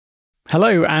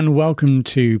Hello and welcome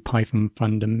to Python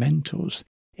Fundamentals.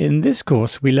 In this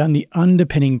course, we learn the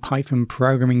underpinning Python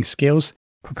programming skills,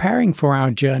 preparing for our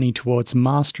journey towards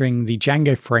mastering the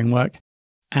Django Framework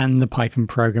and the Python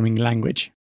programming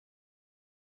language.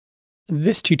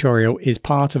 This tutorial is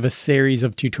part of a series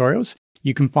of tutorials.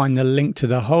 You can find the link to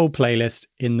the whole playlist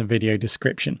in the video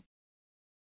description.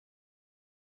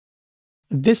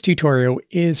 This tutorial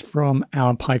is from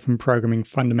our Python Programming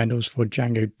Fundamentals for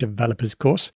Django Developers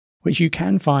course, which you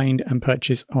can find and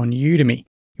purchase on Udemy.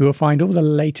 You will find all the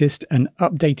latest and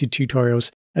updated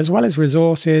tutorials, as well as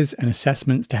resources and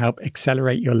assessments to help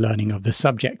accelerate your learning of the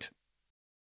subject.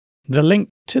 The link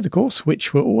to the course,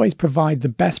 which will always provide the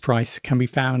best price, can be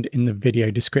found in the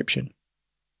video description.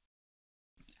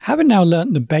 Having now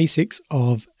learnt the basics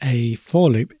of a for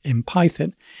loop in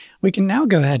Python, we can now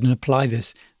go ahead and apply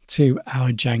this to our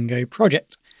Django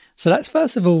project. So let's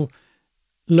first of all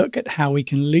look at how we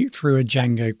can loop through a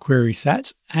Django query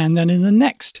set, and then in the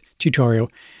next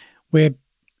tutorial we'll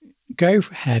go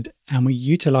ahead and we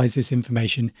utilize this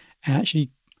information and actually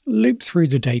loop through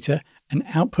the data and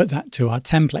output that to our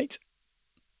template.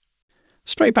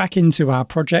 Straight back into our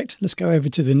project, let's go over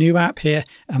to the new app here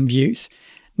and views.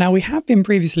 Now we have been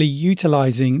previously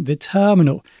utilizing the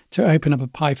terminal to open up a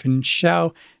Python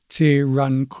shell to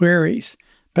run queries,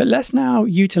 but let's now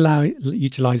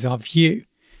utilize our view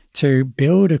to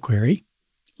build a query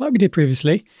like we did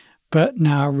previously, but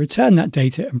now return that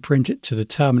data and print it to the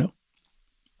terminal.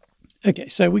 Okay,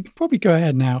 so we can probably go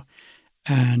ahead now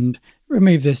and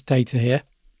remove this data here.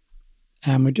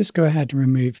 And we'll just go ahead and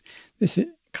remove this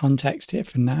context here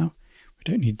for now. We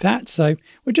don't need that. So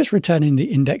we're just returning the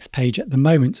index page at the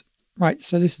moment. Right,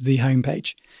 so this is the home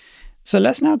page. So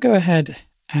let's now go ahead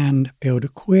and build a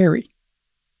query.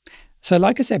 So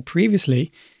like I said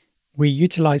previously, we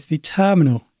utilized the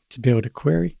terminal to build a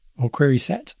query or query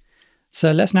set.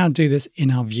 So let's now do this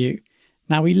in our view.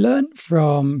 Now we learned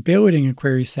from building a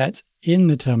query set in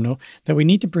the terminal that we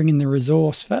need to bring in the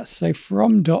resource first. So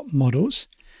from .models,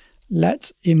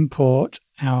 let's import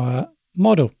our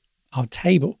model, our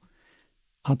table.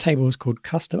 Our table is called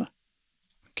customer.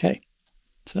 Okay,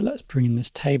 so let's bring in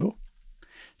this table.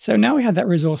 So now we have that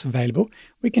resource available,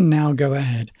 we can now go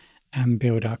ahead and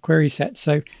build our query set.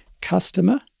 So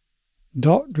customer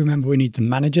dot, remember we need the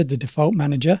manager, the default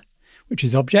manager, which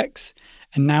is objects.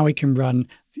 And now we can run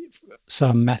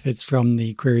some methods from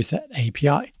the queryset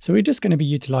API. So we're just going to be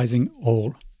utilizing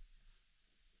all.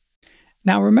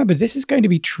 Now remember, this is going to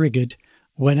be triggered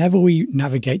whenever we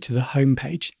navigate to the home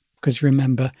page, because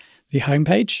remember the home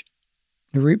page,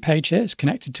 the root page here is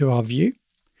connected to our view.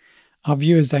 Our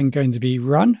view is then going to be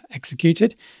run,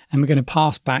 executed, and we're going to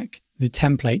pass back the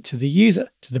template to the user,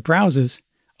 to the browsers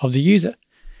of the user.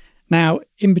 Now,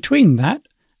 in between that,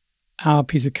 our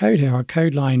piece of code here, our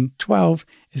code line 12,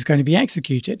 is going to be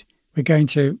executed. We're going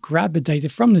to grab the data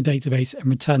from the database and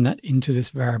return that into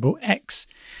this variable x.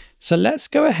 So let's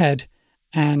go ahead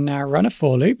and now run a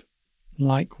for loop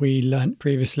like we learned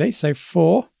previously. So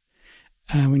for,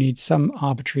 we need some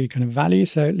arbitrary kind of value.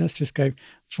 So let's just go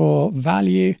for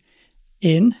value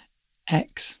in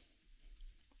x.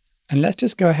 And let's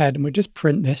just go ahead and we'll just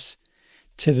print this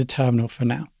to the terminal for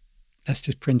now. Let's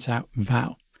just print out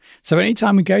val. So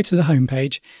anytime we go to the home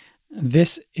page,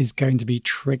 this is going to be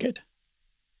triggered.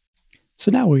 So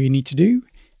now what you need to do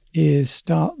is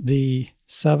start the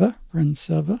server, run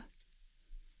server.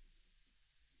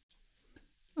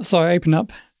 So I open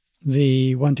up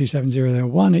the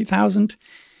 127.0.1.8000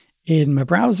 in my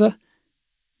browser.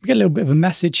 We get a little bit of a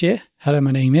message here. Hello,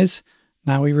 my name is.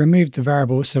 Now we removed the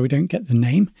variable so we don't get the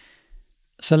name.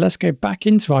 So let's go back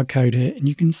into our code here, and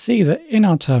you can see that in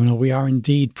our terminal, we are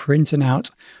indeed printing out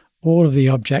all of the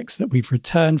objects that we've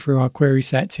returned through our query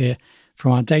set here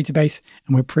from our database,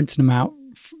 and we're printing them out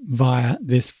via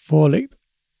this for loop.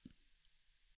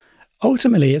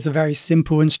 Ultimately, it's a very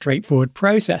simple and straightforward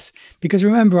process because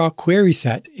remember, our query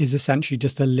set is essentially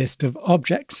just a list of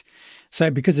objects.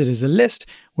 So because it is a list,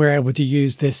 we're able to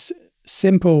use this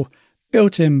simple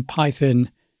built-in Python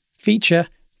feature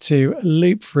to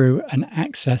loop through and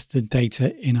access the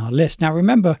data in our list. Now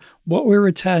remember, what we're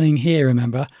returning here,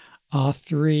 remember, are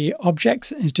 3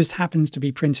 objects. It just happens to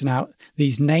be printing out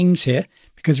these names here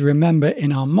because remember,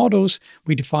 in our models,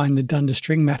 we define the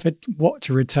understring method, what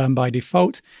to return by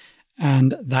default,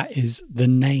 and that is the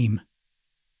name.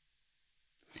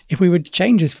 If we would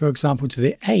change this, for example, to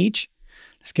the age,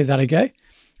 let's give that a go.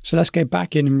 So let's go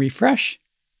back in and refresh.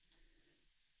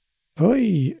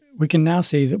 We can now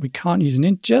see that we can't use an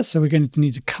integer, so we're going to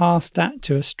need to cast that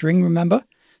to a string, remember?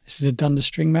 This is a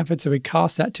understring method, so we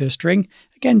cast that to a string.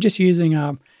 Again, just using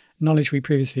our knowledge we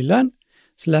previously learned.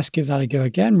 So let's give that a go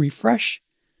again, refresh.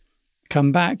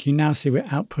 come back, you now see we're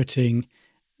outputting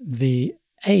the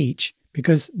age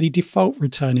because the default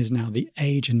return is now the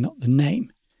age and not the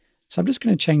name. So I'm just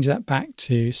going to change that back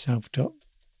to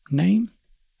self.name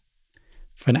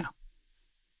for now.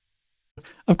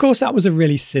 Of course, that was a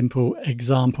really simple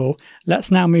example.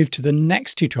 Let's now move to the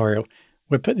next tutorial.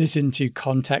 We'll put this into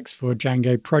context for a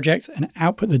Django project and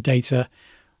output the data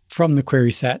from the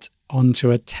query set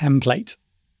onto a template.